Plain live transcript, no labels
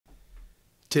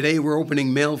Today we're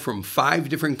opening mail from 5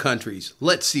 different countries.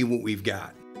 Let's see what we've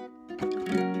got.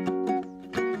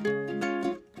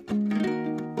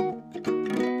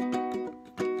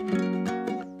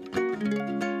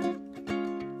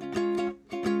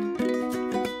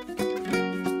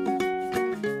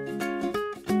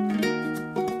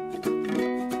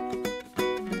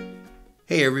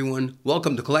 Hey everyone,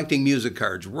 welcome to Collecting Music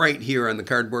Cards right here on the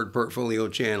Cardboard Portfolio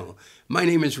channel. My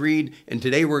name is Reid, and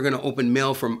today we're going to open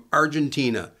mail from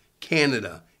Argentina,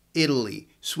 Canada, Italy,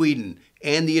 Sweden,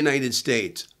 and the United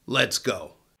States. Let's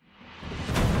go.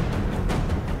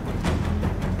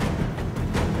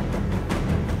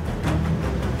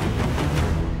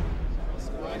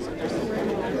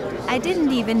 I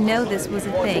didn't even know this was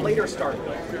a thing.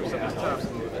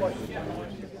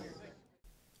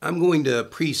 I'm going to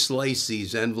pre-slice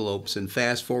these envelopes and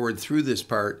fast forward through this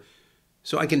part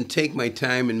so I can take my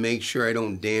time and make sure I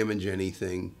don't damage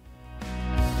anything.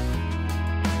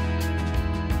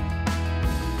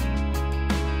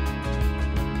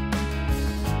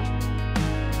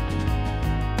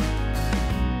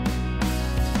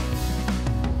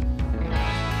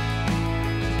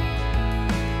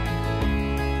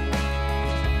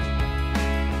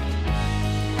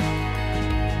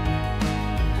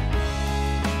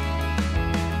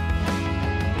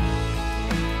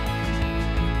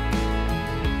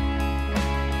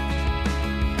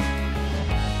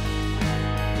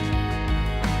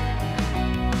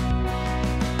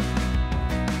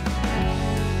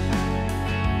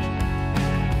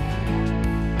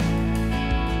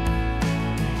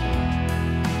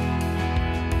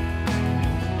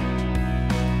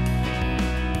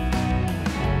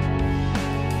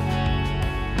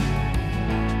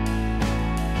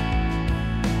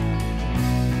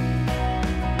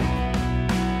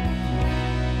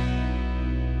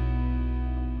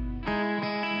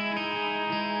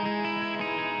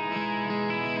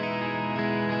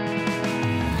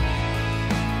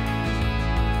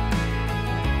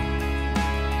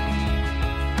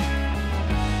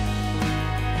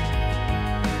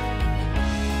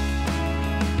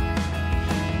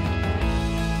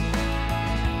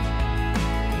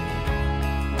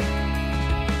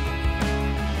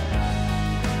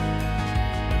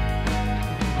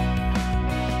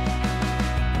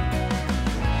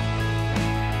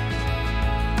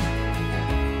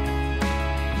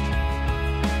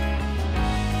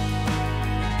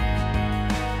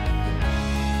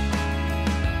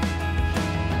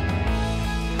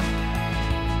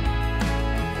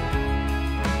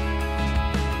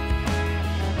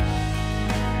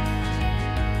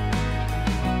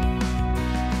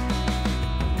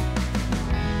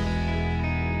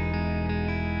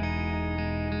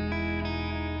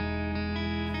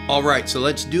 All right, so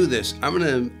let's do this. I'm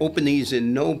going to open these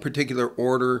in no particular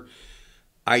order.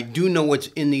 I do know what's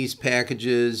in these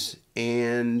packages,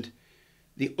 and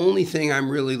the only thing I'm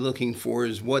really looking for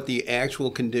is what the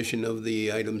actual condition of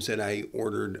the items that I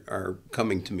ordered are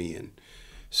coming to me in.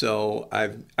 So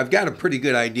I've got a pretty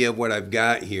good idea of what I've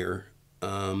got here,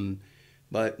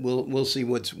 but we'll see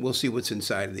what's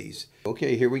inside of these.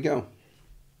 Okay, here we go.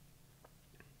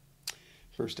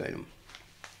 First item.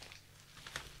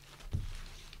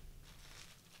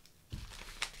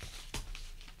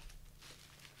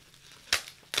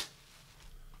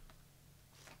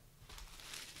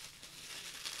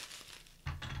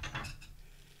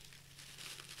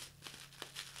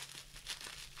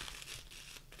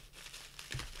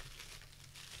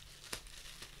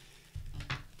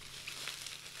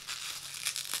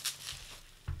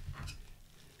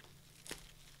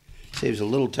 Saves a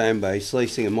little time by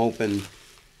slicing them open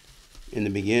in the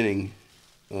beginning.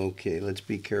 Okay, let's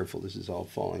be careful. This is all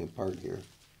falling apart here.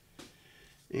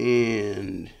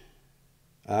 And,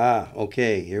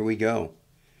 okay, here we go.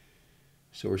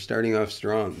 So we're starting off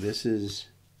strong. This is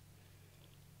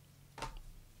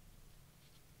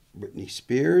Britney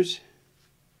Spears.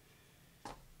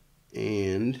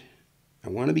 And I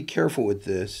want to be careful with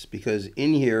this because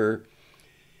in here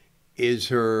is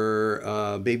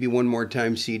her Baby One More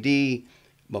Time CD,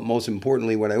 but most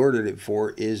importantly what I ordered it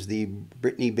for is the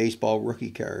Britney Baseball Rookie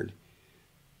Card.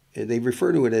 They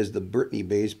refer to it as the Britney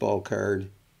Baseball Card.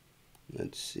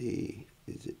 Let's see,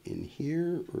 is it in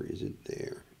here or is it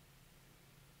there?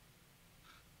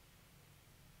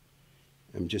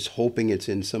 I'm just hoping it's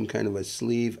in some kind of a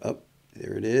sleeve. Oh,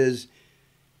 there it is.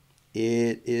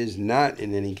 It is not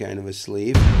in any kind of a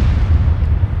sleeve.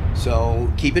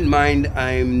 So keep in mind,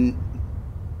 I'm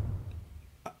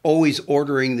always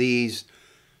ordering these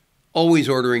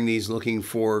looking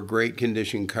for great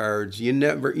condition cards. You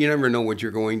never know what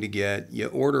you're going to get. You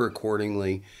order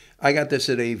accordingly. I got this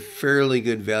at a fairly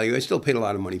good value. I still paid a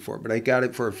lot of money for it, but I got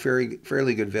it for a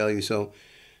fairly good value. So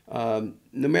no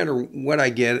matter what I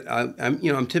get,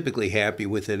 I'm typically happy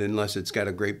with it unless it's got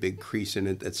a great big crease in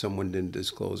it that someone didn't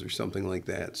disclose or something like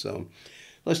that. So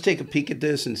let's take a peek at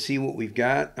this and see what we've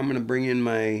got. I'm going to bring in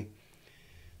my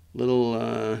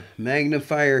little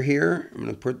magnifier here. I'm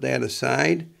going to put that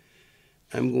aside.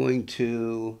 I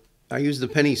use the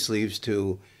penny sleeves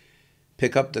to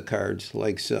pick up the cards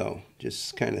like so.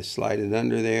 Just kind of slide it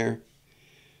under there.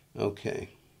 Okay.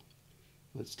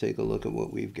 Let's take a look at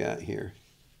what we've got here.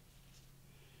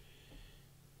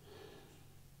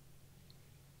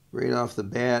 Right off the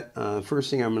bat, first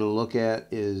thing I'm going to look at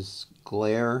is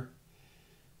glare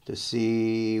to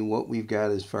see what we've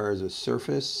got as far as a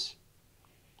surface.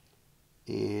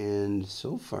 And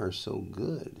so far, so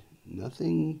good.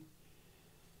 Nothing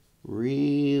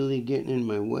really getting in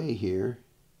my way here.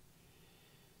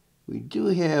 We do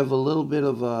have a little bit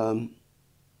of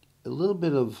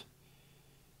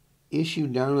issue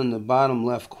down in the bottom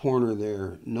left corner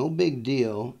there. No big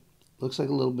deal. Looks like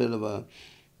a little bit of a,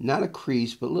 not a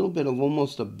crease, but a little bit of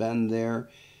almost a bend there.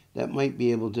 That might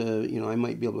be able to, I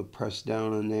might be able to press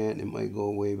down on that and it might go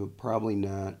away, but probably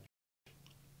not.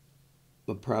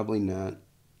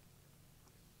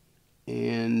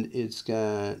 And it's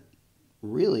got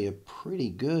really a pretty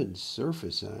good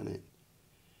surface on it.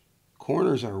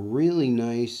 Corners are really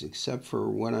nice, except for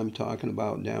what I'm talking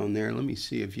about down there. Let me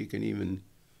see if you can even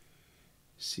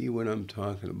see what I'm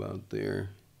talking about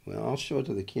there. Well, I'll show it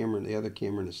to the other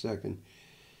camera in a second.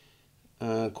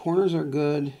 Corners are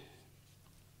good.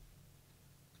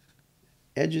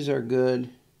 Edges are good.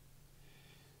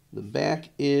 The back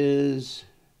is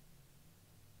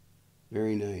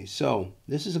very nice. So,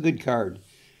 this is a good card.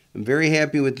 I'm very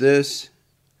happy with this.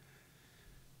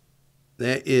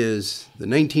 That is the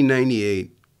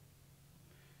 1998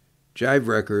 Jive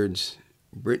Records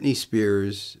Britney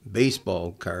Spears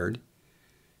baseball card.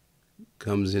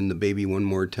 Comes in the Baby One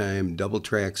More Time double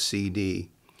track CD.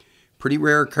 Pretty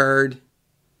rare card.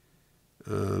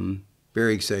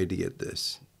 Very excited to get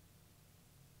this.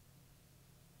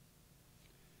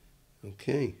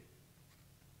 Okay.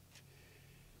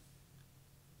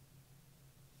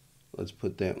 Let's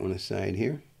put that one aside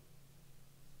here.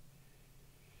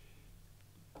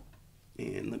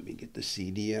 And let me get the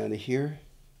CD out of here.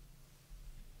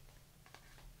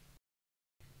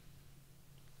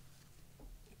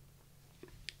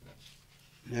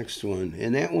 Next one.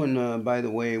 And that one, by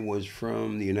the way, was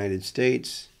from the United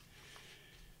States.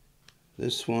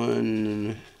 This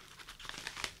one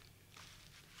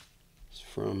is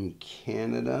from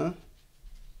Canada.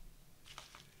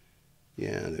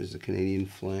 Yeah, there's the Canadian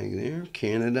flag there.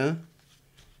 Canada.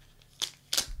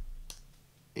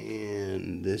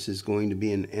 And this is going to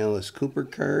be an Alice Cooper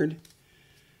card.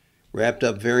 Wrapped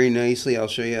up very nicely. I'll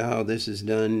show you how this is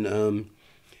done.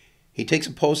 He takes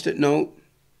a Post-it note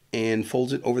and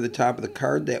folds it over the top of the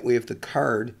card. That way if the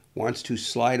card wants to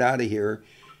slide out of here,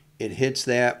 it hits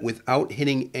that without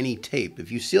hitting any tape.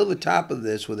 If you seal the top of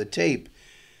this with a tape,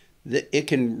 it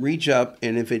can reach up,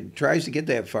 and if it tries to get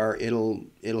that far, it'll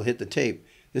hit the tape.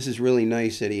 This is really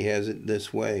nice that he has it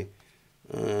this way.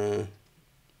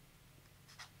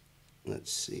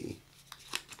 Let's see.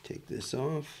 Take this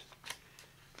off.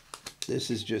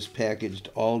 This is just packaged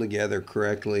all together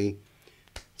correctly.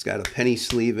 It's got a penny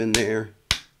sleeve in there.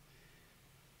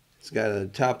 It's got a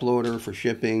top loader for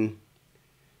shipping.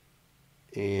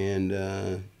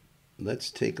 And let's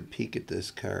take a peek at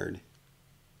this card.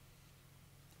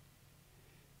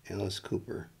 Alice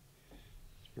Cooper.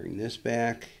 Let's bring this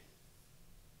back.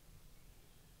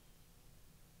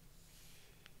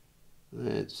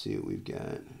 Let's see what we've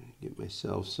got. Get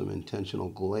myself some intentional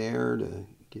glare to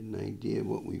get an idea of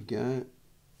what we've got.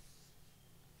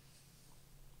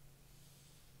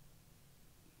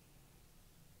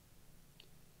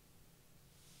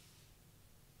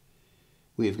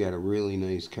 We've got a really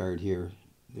nice card here.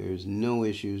 There's no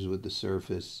issues with the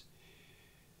surface.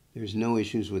 There's no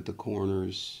issues with the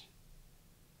corners.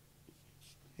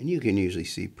 And you can usually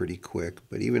see pretty quick,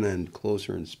 but even on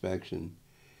closer inspection,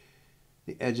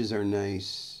 the edges are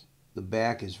nice. The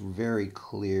back is very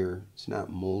clear. It's not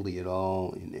moldy at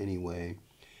all in any way.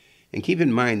 And keep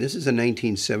in mind, this is a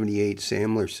 1978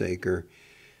 Samler Saker,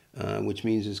 which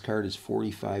means this card is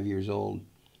 45 years old.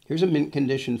 Here's a mint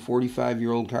condition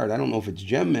 45-year-old card. I don't know if it's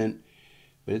gem mint,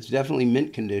 but it's definitely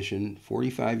mint condition.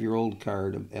 45-year-old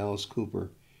card of Alice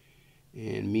Cooper.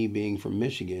 And me being from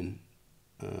Michigan,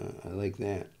 I like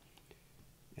that.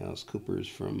 Alice Cooper is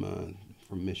from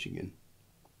Michigan.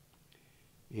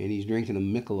 And he's drinking a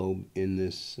Michelob in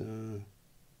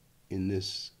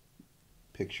this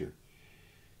picture.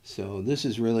 So this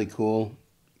is really cool.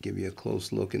 Give you a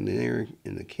close look in there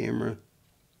in the camera.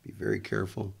 Be very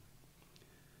careful.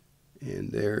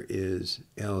 And there is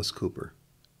Alice Cooper.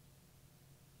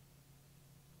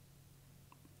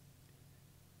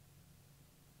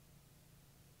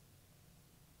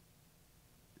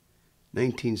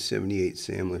 $1978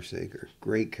 Samler Saker.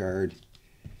 Great card.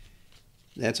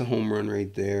 That's a home run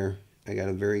right there. I got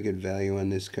a very good value on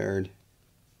this card.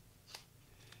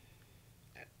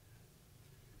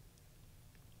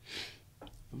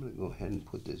 I'm going to go ahead and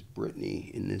put this Brittany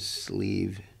in this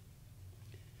sleeve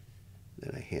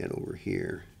that I had over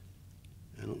here.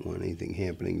 I don't want anything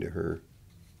happening to her.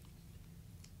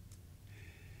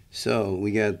 So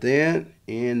we got that,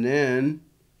 and then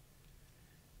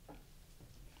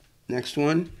next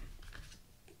one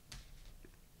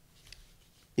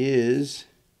is,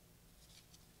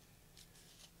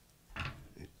 I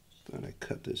thought I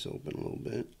cut this open a little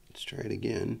bit. Let's try it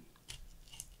again.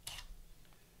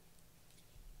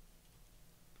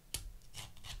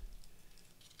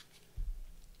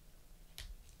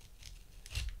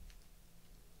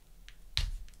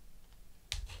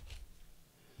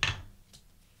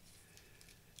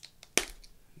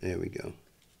 There we go.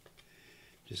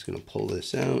 Just going to pull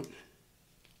this out.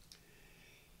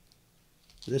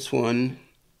 This one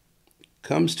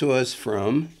comes to us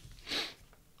from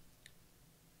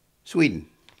Sweden.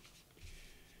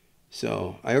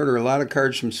 So I order a lot of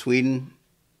cards from Sweden.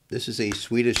 This is a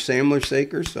Swedish Samler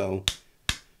Saker, so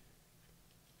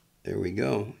there we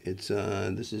go. It's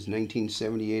this is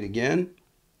 1978 again.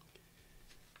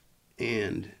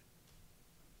 And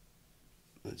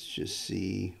let's just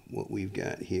see what we've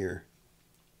got here.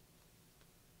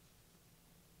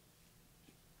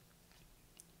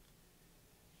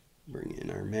 Bring in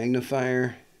our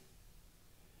magnifier.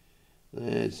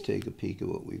 Let's take a peek at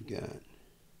what we've got.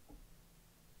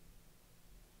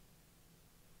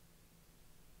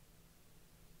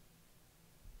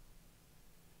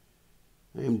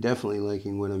 I am definitely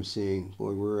liking what I'm seeing.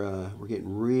 Boy, we're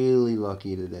getting really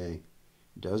lucky today.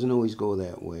 It doesn't always go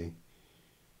that way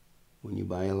when you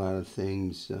buy a lot of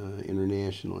things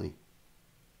internationally.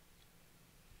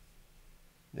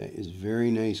 That is very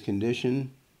nice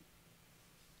condition.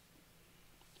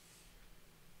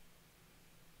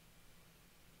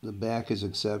 The back is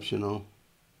exceptional.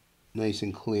 Nice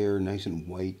and clear, nice and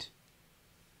white.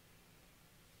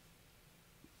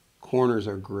 Corners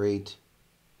are great.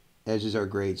 Edges are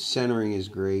great. Centering is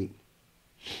great.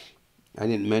 I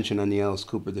didn't mention on the Alice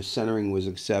Cooper, the centering was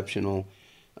exceptional.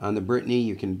 On the Brittany,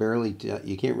 you can't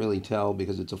really tell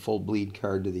because it's a full bleed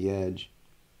card to the edge.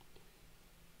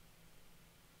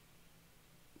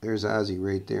 There's Ozzy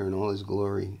right there in all his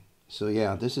glory. So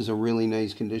yeah, this is a really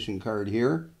nice condition card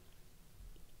here.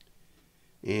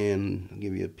 And I'll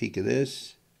give you a peek of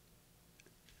this.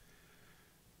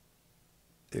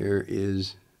 There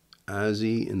is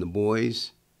Ozzy and the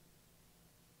Boys.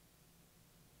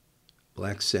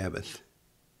 Black Sabbath.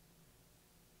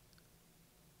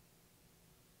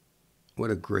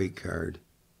 What a great card.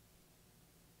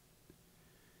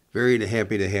 Very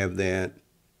happy to have that.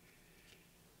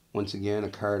 Once again, a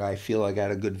card I feel I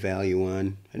got a good value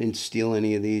on. I didn't steal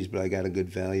any of these, but I got a good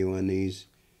value on these.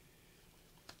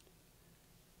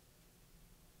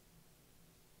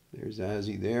 There's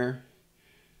Ozzy there.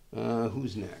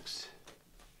 Who's next?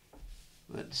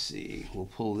 Let's see. We'll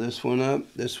pull this one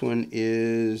up. This one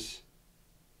is...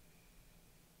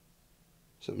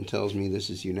 Something tells me this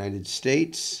is United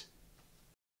States.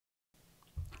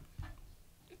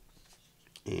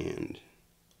 And...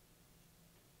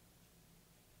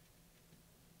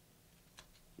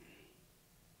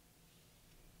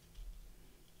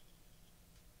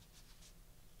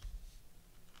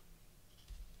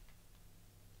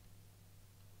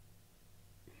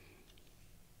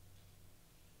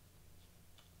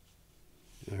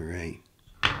 all right.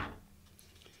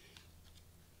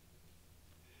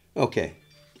 Okay.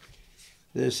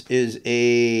 This is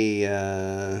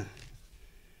a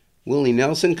Willie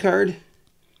Nelson card.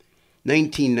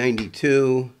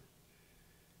 1992.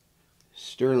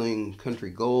 Sterling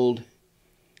Country Gold.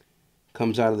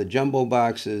 Comes out of the jumbo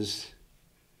boxes.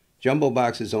 Jumbo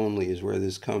boxes only is where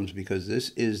this comes because this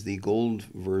is the gold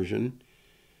version.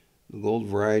 The gold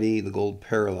variety, the gold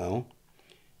parallel.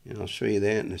 And I'll show you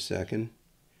that in a second.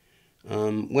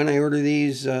 When I order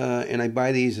these, and I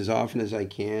buy these as often as I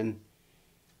can,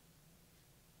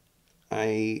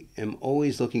 I am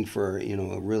always looking for,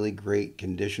 a really great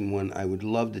condition one. I would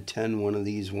love to 10 one of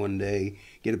these one day,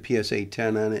 get a PSA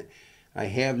 10 on it. I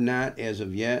have not as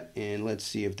of yet, and let's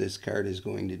see if this card is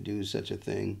going to do such a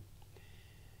thing.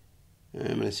 I'm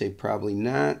going to say probably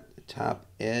not. The top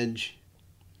edge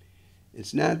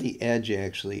It's not the edge,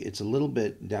 actually. It's a little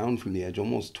bit down from the edge,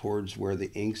 almost towards where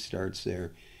the ink starts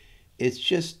there. It's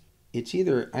just, it's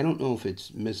either, I don't know if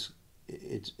it's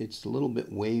a little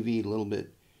bit wavy, a little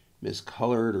bit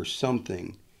miscolored or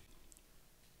something.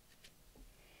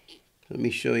 Let me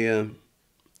show you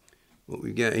what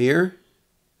we got here.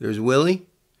 There's Willie.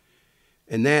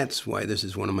 And that's why this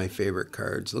is one of my favorite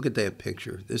cards. Look at that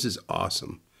picture. This is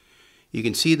awesome. You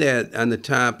can see that on the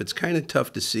top. It's kind of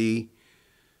tough to see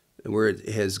where it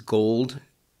has gold.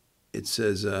 It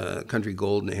says country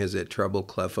gold, and it has that treble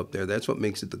clef up there. That's what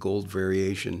makes it the gold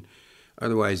variation.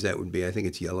 Otherwise, that would be, I think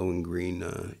it's yellow and green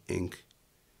ink.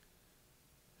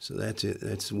 So that's it.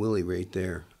 That's Willie right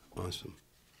there. Awesome.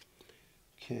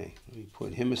 Okay, let me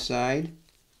put him aside.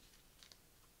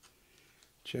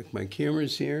 Check my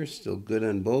cameras here. Still good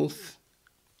on both.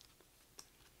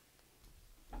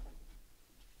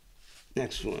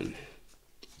 Next one.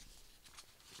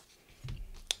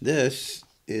 This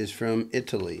is from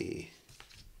Italy.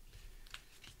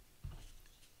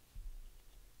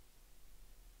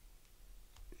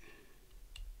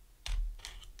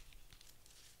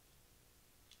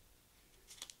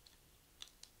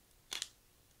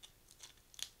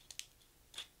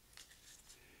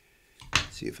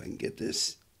 Let's see if I can get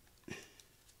this.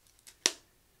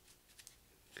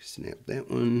 Snap that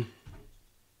one.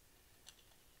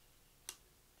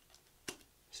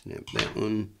 Snap that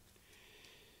one.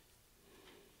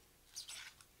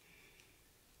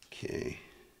 Okay.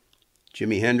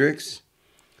 Jimi Hendrix.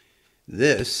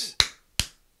 This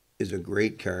is a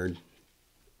great card.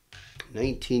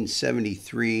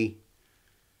 1973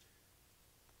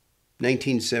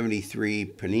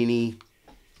 Panini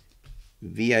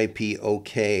VIP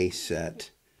OK set.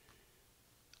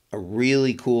 A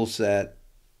really cool set.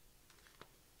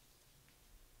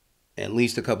 At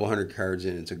least a couple hundred cards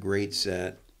in. It's a great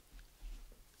set.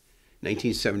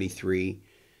 1973.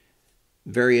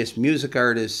 Various music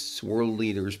artists, world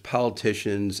leaders,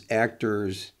 politicians,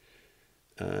 actors.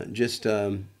 They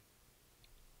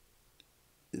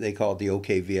call it the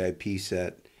OK VIP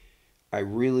set. I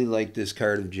really like this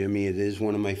card of Jimmy. It is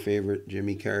one of my favorite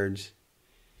Jimmy cards.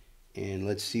 And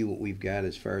let's see what we've got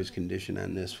as far as condition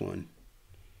on this one.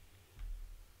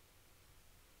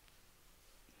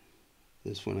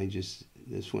 This one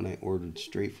I ordered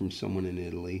straight from someone in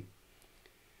Italy.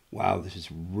 Wow, this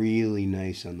is really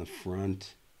nice on the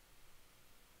front.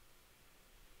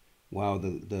 Wow,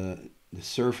 the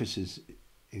surface is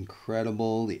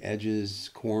incredible. The edges,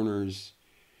 corners,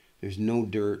 there's no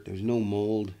dirt, there's no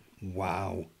mold.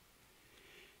 Wow.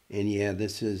 And yeah,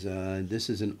 this is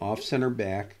an off-center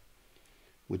back,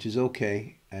 which is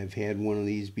okay. I've had one of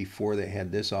these before that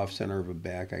had this off-center of a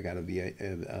back. I got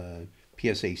a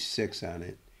PSA 6 on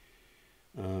it.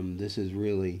 This is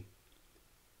really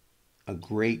a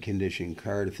great condition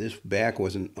card. If this back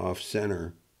wasn't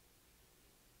off-center,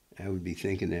 I would be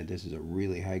thinking that this is a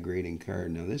really high grading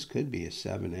card. Now this could be a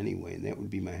 7 anyway, and that would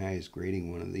be my highest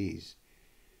grading one of these.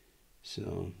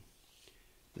 So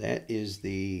that is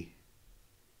the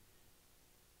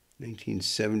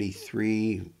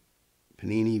 1973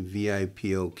 Panini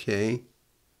VIP OK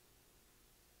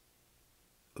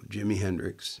of Jimi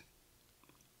Hendrix.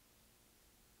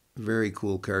 Very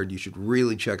cool card. You should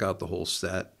really check out the whole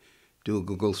set. Do a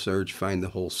Google search, find the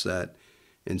whole set,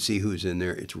 and see who's in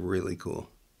there. It's really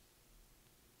cool.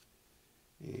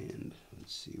 And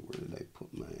let's see, where did I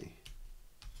put my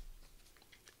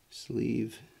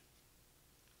sleeve?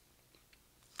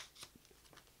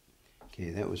 Okay,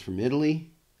 that was from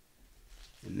Italy.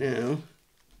 And now,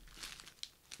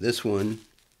 this one,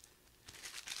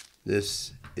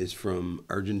 this is from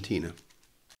Argentina.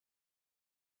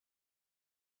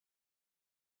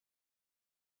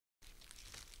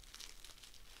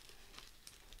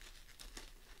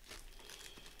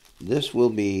 This will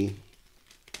be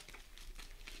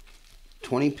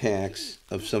 20 packs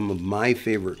of some of my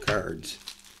favorite cards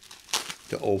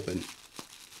to open.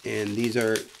 And these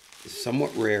are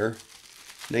somewhat rare.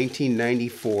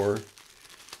 1994.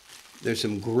 There's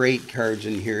some great cards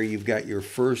in here. You've got your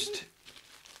first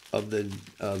of the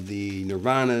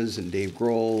Nirvanas and Dave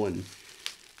Grohl and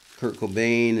Kurt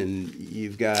Cobain, and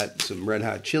you've got some Red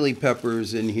Hot Chili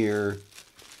Peppers in here,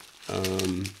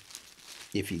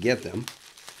 if you get them.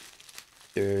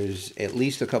 There's at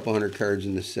least a couple hundred cards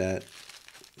in the set.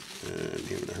 I'm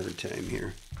having a hard time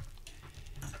here.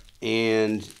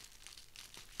 And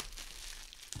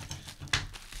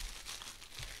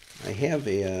I have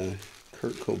a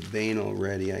Kurt Cobain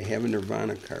already. I have a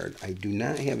Nirvana card. I do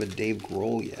not have a Dave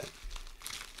Grohl yet.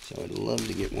 So I'd love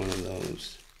to get one of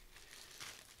those.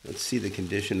 Let's see the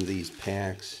condition of these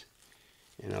packs.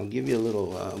 And I'll give you a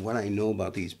little what I know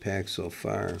about these packs so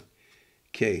far.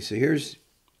 Okay, so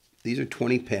these are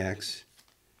 20 packs.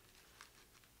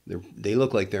 They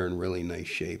look like they're in really nice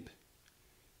shape.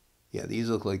 Yeah, these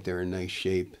look like they're in nice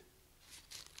shape.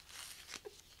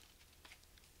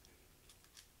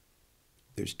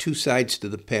 There's 2 sides to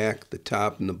the pack, the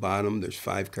top and the bottom. There's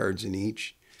 5 cards in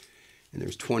each. And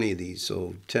there's 20 of these,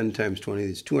 so 10 times 20,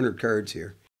 there's 200 cards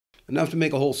here. Enough to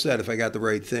make a whole set if I got the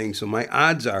right thing. So my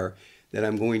odds are that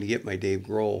I'm going to get my Dave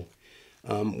Grohl.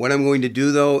 What I'm going to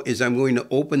do, though, is I'm going to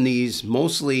open these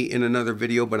mostly in another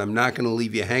video, but I'm not going to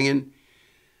leave you hanging.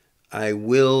 I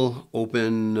will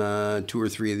open 2 or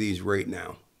 3 of these right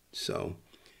now. So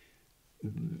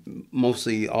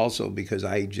mostly also because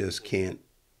I just can't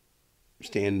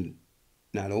stand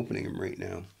not opening them right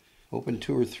now. Open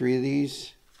 2 or 3 of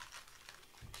these.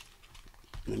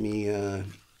 Let me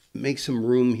make some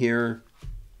room here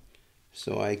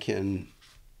so I can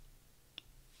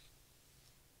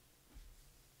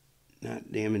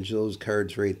not damage those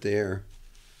cards right there.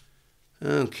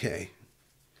 Okay.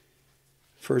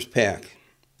 First pack.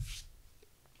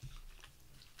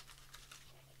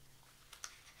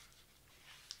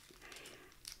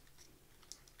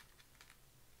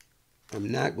 I'm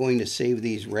not going to save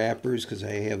these wrappers because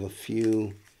I have a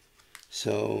few,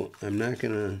 so I'm not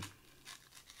going to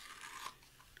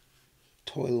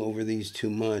toil over these too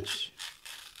much.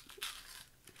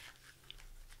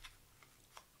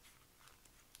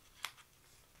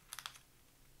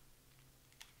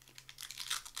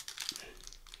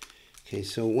 Okay,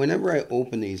 so whenever I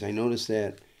open these, I notice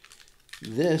that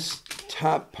this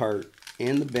top part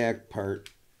and the back part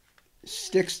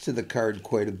sticks to the card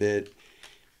quite a bit.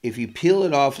 If you peel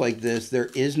it off like this, there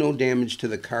is no damage to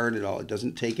the card at all. It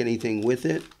doesn't take anything with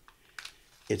it.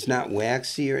 It's not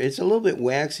waxy, or it's a little bit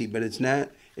waxy, but it's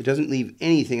not. It doesn't leave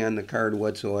anything on the card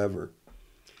whatsoever.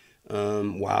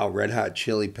 Wow, Red Hot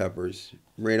Chili Peppers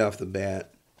right off the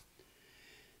bat.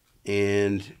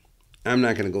 And I'm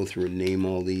not going to go through and name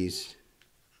all these.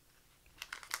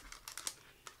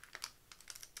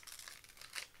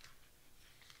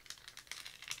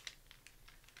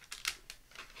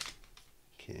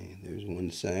 Okay, there's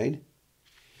one side.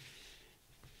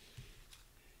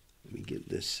 Let me get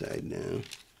this side now.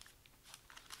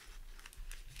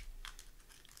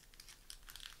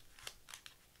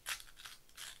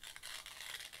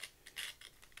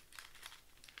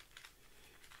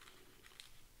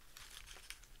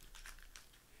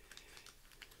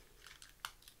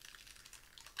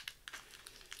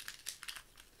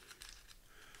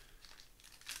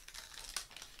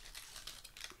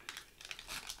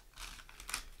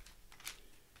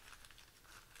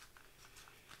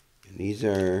 These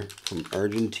are from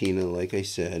Argentina, like I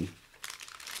said,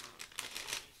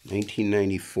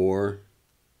 1994.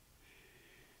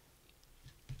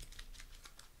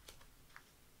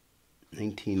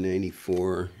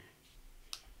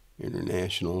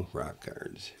 International rock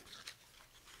cards.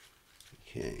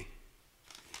 Okay,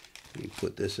 let me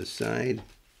put this aside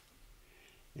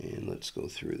and let's go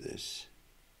through this.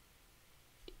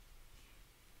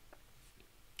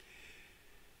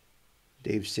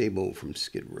 Dave Sabo from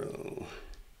Skid Row.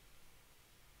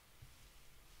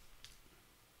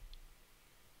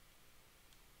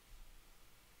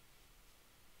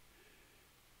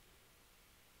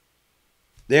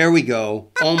 There we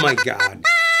go. Oh my God.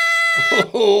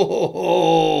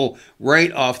 Oh,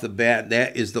 right off the bat,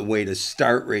 that is the way to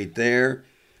start right there.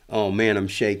 Oh man, I'm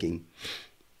shaking.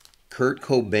 Kurt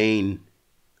Cobain.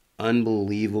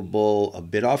 Unbelievable. A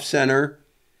bit off center.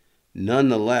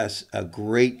 Nonetheless, a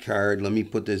great card. Let me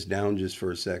put this down just for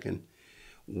a second.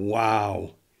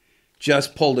 Wow.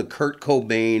 Just pulled a Kurt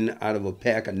Cobain out of a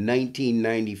pack of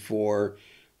 1994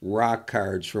 rock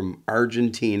cards from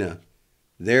Argentina.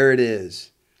 There it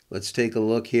is. Let's take a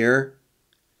look here.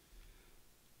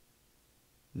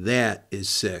 That is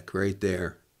sick right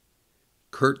there.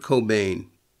 Kurt Cobain.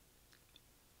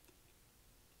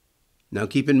 Now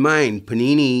keep in mind,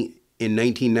 Panini in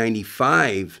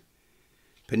 1995...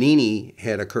 Panini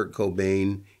had a Kurt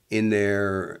Cobain in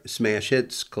their Smash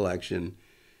Hits collection,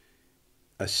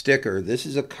 a sticker. This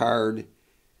is a card,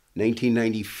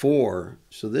 1994.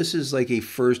 So this is like a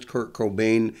first Kurt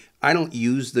Cobain. I don't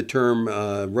use the term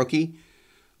rookie,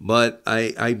 but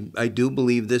I do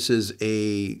believe this is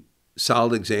a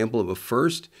solid example of a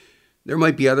first. There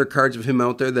might be other cards of him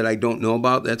out there that I don't know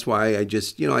about. That's why I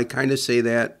just, I kind of say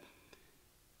that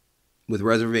with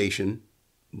reservation,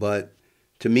 but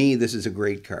to me, this is a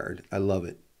great card. I love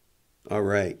it. All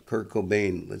right, Kurt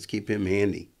Cobain. Let's keep him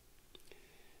handy.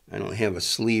 I don't have a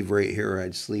sleeve right here.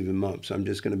 I'd sleeve him up, so I'm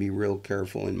just going to be real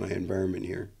careful in my environment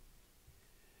here.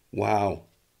 Wow.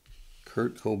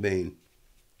 Kurt Cobain.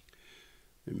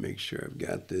 Let me make sure I've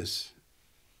got this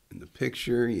in the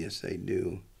picture. Yes, I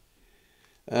do.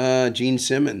 Gene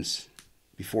Simmons,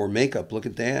 before makeup. Look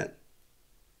at that.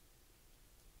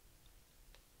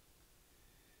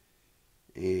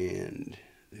 And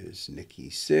there's Nikki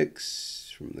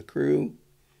Sixx from the Crew.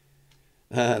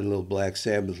 A little Black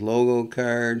Sabbath logo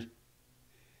card.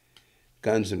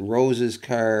 Guns N' Roses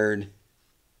card.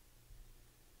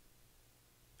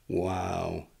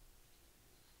 Wow.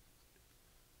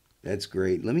 That's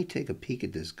great. Let me take a peek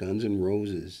at this Guns N'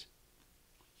 Roses.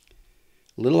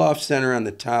 A little off center on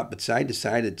the top, but side to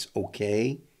side it's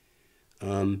okay.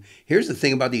 Here's the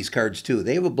thing about these cards too.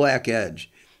 They have a black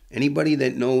edge. Anybody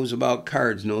that knows about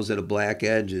cards knows that a black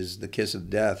edge is the kiss of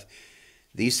death.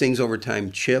 These things over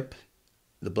time chip.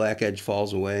 The black edge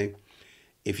falls away.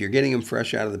 If you're getting them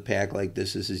fresh out of the pack like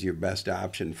this is your best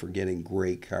option for getting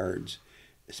great cards,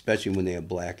 especially when they have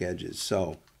black edges.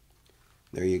 So,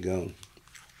 there you go.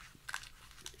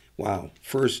 Wow.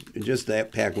 First, just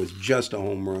that pack was just a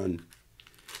home run.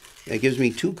 That gives me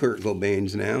 2 Kurt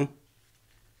Cobains now.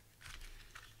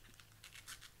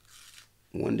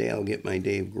 One day I'll get my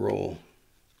Dave Grohl.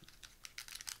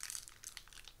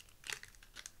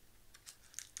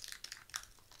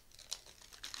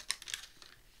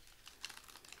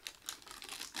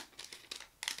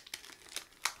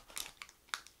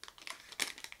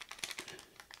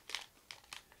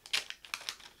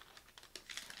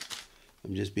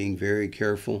 I'm just being very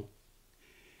careful,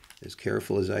 as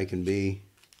careful as I can be.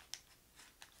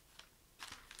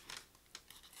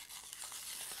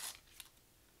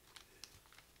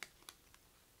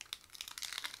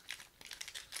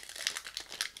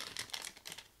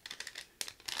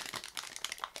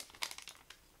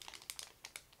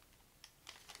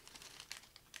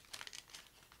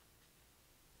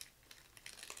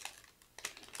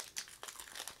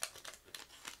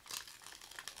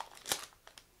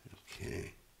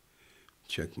 Okay,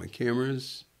 check my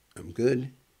cameras. I'm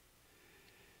good.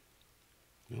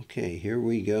 Okay, here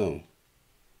we go.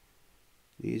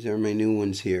 These are my new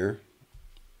ones here.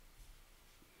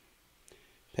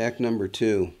 Pack number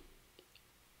 2.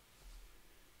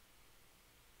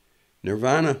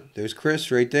 Nirvana. There's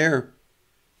Chris right there.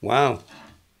 Wow.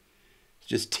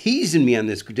 Just teasing me on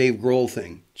this Dave Grohl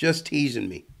thing. Just teasing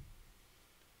me.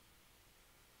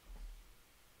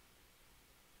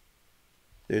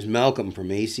 There's Malcolm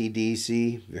from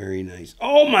AC/DC. Very nice.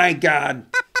 Oh my God.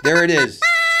 There it is.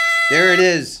 There it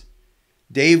is.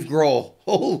 Dave Grohl.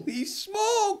 Holy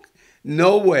smoke.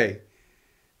 No way.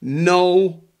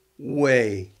 No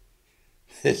way.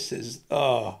 This is,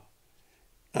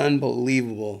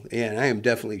 unbelievable. Yeah, and I am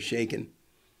definitely shaking.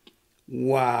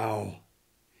 Wow.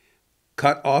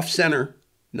 Cut off center.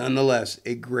 Nonetheless,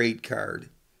 a great card.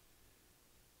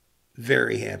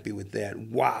 Very happy with that.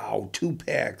 Wow. 2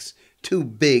 packs. 2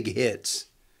 big hits.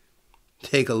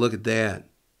 Take a look at that.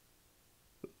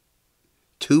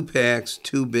 2 packs,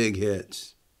 2 big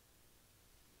hits.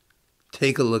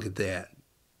 Take a look at that.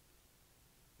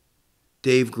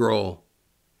 Dave Grohl.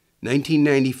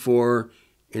 1994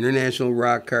 International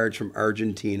Rock Cards from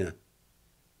Argentina.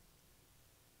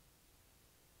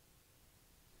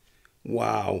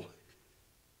 Wow.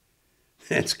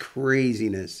 That's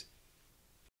craziness.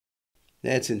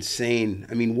 That's insane.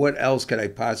 I mean, what else could I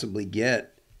possibly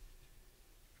get?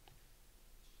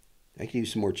 I could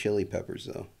use some more chili peppers,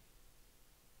 though.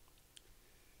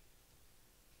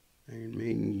 Iron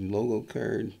Maiden logo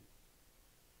card.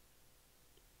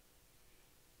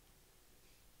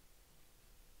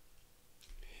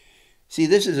 See,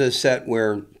 this is a set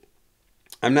where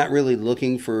I'm not really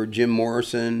looking for Jim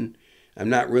Morrison. I'm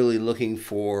not really looking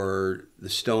for the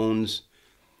Stones.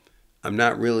 I'm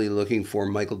not really looking for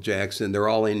Michael Jackson. They're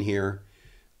all in here.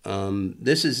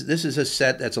 This is a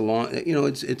set that's a long,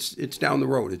 it's down the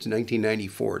road. It's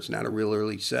 1994. It's not a real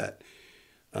early set.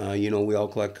 We all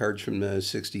collect cards from the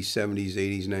 60s, 70s,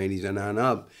 80s, 90s, and on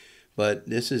up. But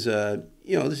this is how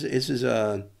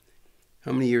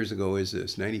many years ago is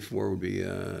this? 94 would be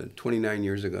 29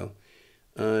 years ago.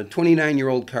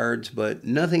 29-year-old cards, but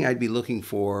nothing I'd be looking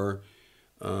for.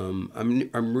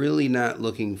 I'm really not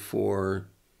looking for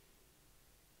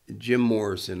Jim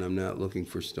Morrison. I'm not looking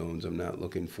for Stones. I'm not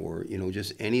looking for,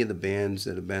 just any of the bands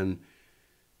that have been,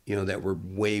 that were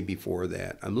way before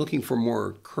that. I'm looking for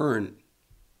more current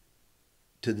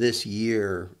to this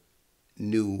year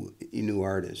new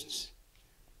artists.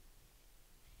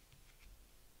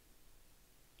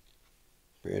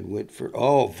 Brad Whitford.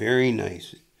 Oh, very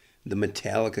nice. The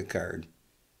Metallica card.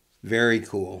 Very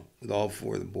cool. With all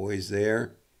 4 of the boys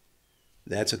there.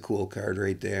 That's a cool card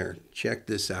right there. Check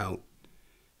this out.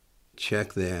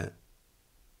 Check that.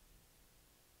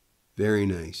 Very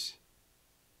nice.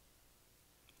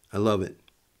 I love it.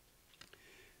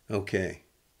 Okay.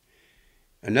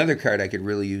 Another card I could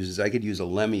really use is I could use a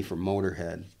Lemmy from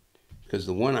Motorhead. Because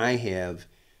the one I have,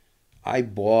 I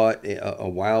bought a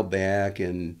while back,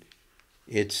 and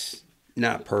it's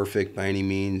not perfect by any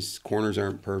means. Corners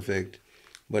aren't perfect,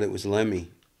 but it was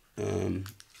Lemmy.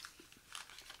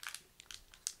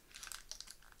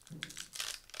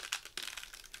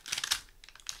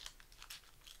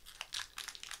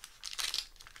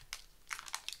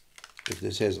 If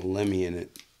this has a Lemmy in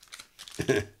it.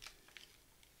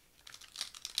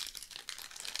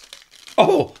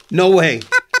 Oh, no way.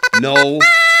 No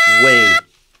way.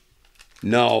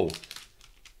 No.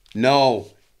 No.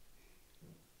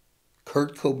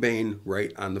 Kurt Cobain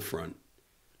right on the front.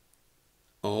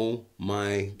 Oh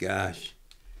my gosh.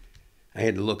 I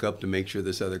had to look up to make sure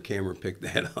this other camera picked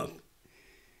that up.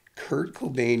 Kurt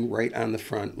Cobain right on the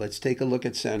front. Let's take a look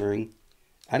at centering.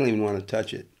 I don't even want to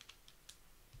touch it.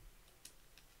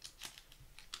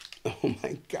 Oh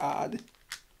my God.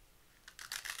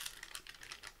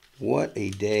 What a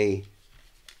day.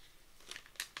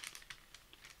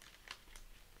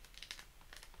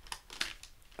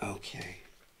 Okay.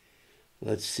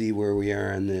 Let's see where we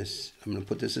are on this. I'm going to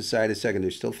put this aside a second.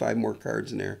 There's still 5 more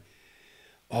cards in there.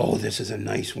 Oh, this is a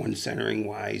nice one centering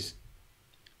wise.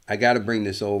 I got to bring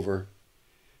this over.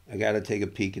 I got to take a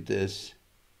peek at this.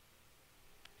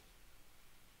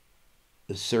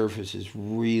 The surface is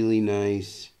really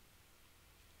nice.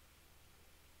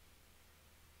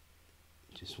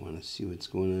 Just want to see what's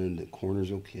going on. The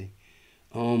corner's okay.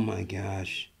 Oh my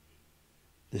gosh.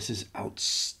 This is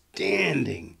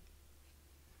outstanding.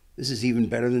 This is even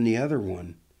better than the other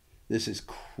one. This is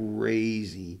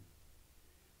crazy.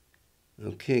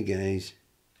 Okay, guys.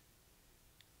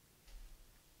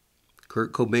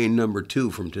 Kurt Cobain number 2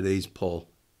 from today's pull.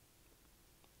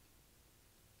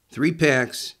 3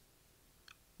 packs,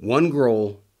 1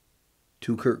 Grohl,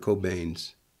 2 Kurt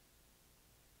Cobains.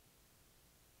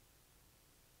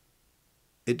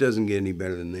 It doesn't get any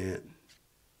better than that.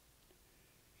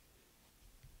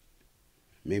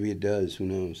 Maybe it does. Who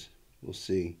knows? We'll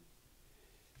see.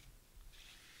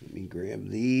 Let me grab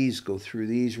these, go through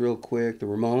these real quick. The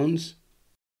Ramones.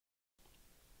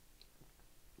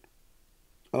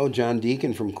 Oh, John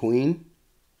Deacon from Queen.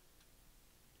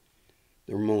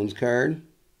 The Ramones card.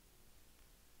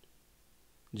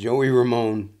 Joey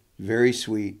Ramone. Very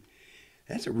sweet.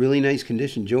 That's a really nice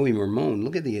condition, Joey Ramone.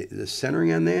 Look at the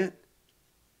centering on that.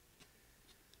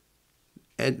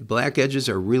 Black edges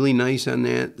are really nice on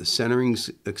that. The centering's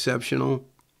exceptional.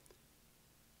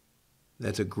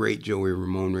 That's a great Joey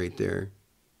Ramone right there.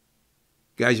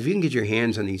 Guys, if you can get your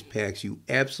hands on these packs, you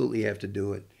absolutely have to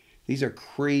do it. These are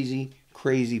crazy,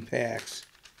 crazy packs.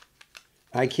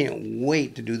 I can't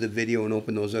wait to do the video and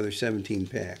open those other 17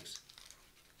 packs.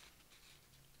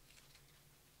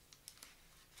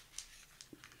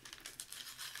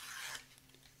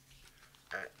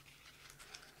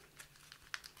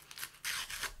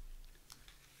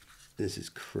 This is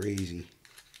crazy.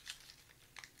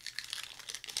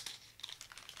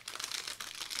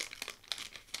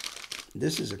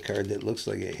 This is a card that looks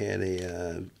like it had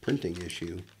a printing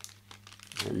issue.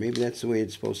 Or maybe that's the way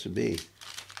it's supposed to be.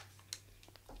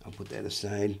 I'll put that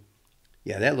aside.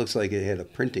 Yeah, that looks like it had a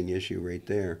printing issue right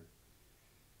there.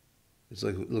 It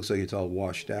looks like it's all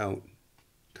washed out.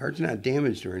 Card's not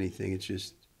damaged or anything. It's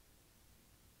just,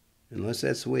 unless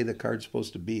that's the way the card's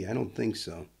supposed to be. I don't think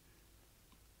so.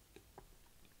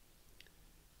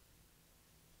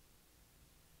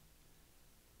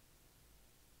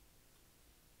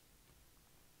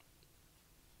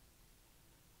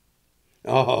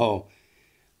 Oh,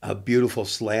 a beautiful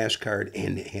Slash card,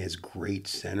 and it has great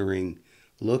centering.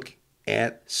 Look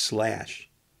at Slash.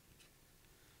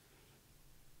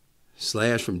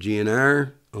 Slash from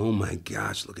GNR. Oh my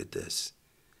gosh, look at this.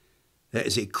 That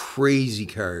is a crazy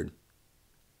card.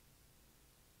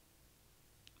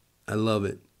 I love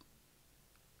it.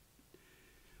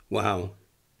 Wow.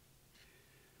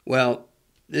 Well,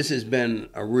 this has been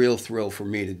a real thrill for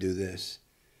me to do this.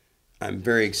 I'm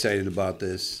very excited about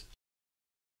this.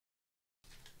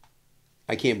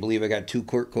 I can't believe I got 2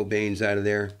 Kurt Cobains out of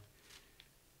there.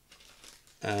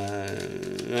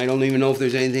 I don't even know if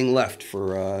there's anything left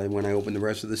for when I open the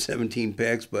rest of the 17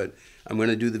 packs, but I'm going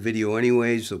to do the video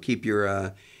anyways, so keep your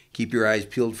eyes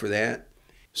peeled for that.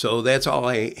 So that's all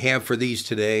I have for these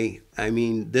today. I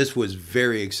mean, this was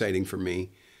very exciting for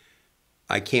me.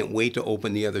 I can't wait to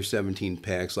open the other 17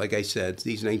 packs. Like I said,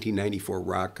 these 1994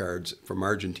 rock cards from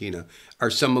Argentina are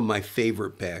some of my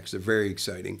favorite packs. They're very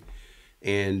exciting.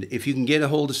 And if you can get a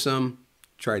hold of some,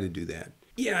 try to do that.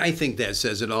 Yeah, I think that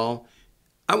says it all.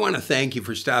 I want to thank you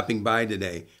for stopping by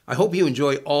today. I hope you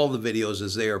enjoy all the videos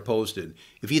as they are posted.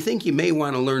 If you think you may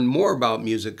want to learn more about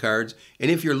music cards, and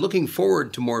if you're looking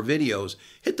forward to more videos,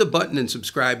 hit the button and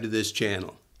subscribe to this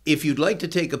channel. If you'd like to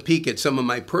take a peek at some of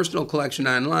my personal collection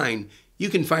online, you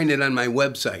can find it on my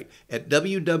website at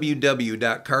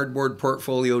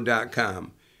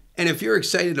www.cardboardportfolio.com. And if you're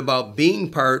excited about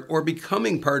being part or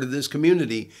becoming part of this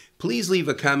community, please leave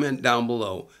a comment down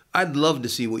below. I'd love to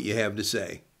see what you have to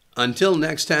say. Until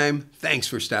next time, thanks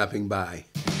for stopping by.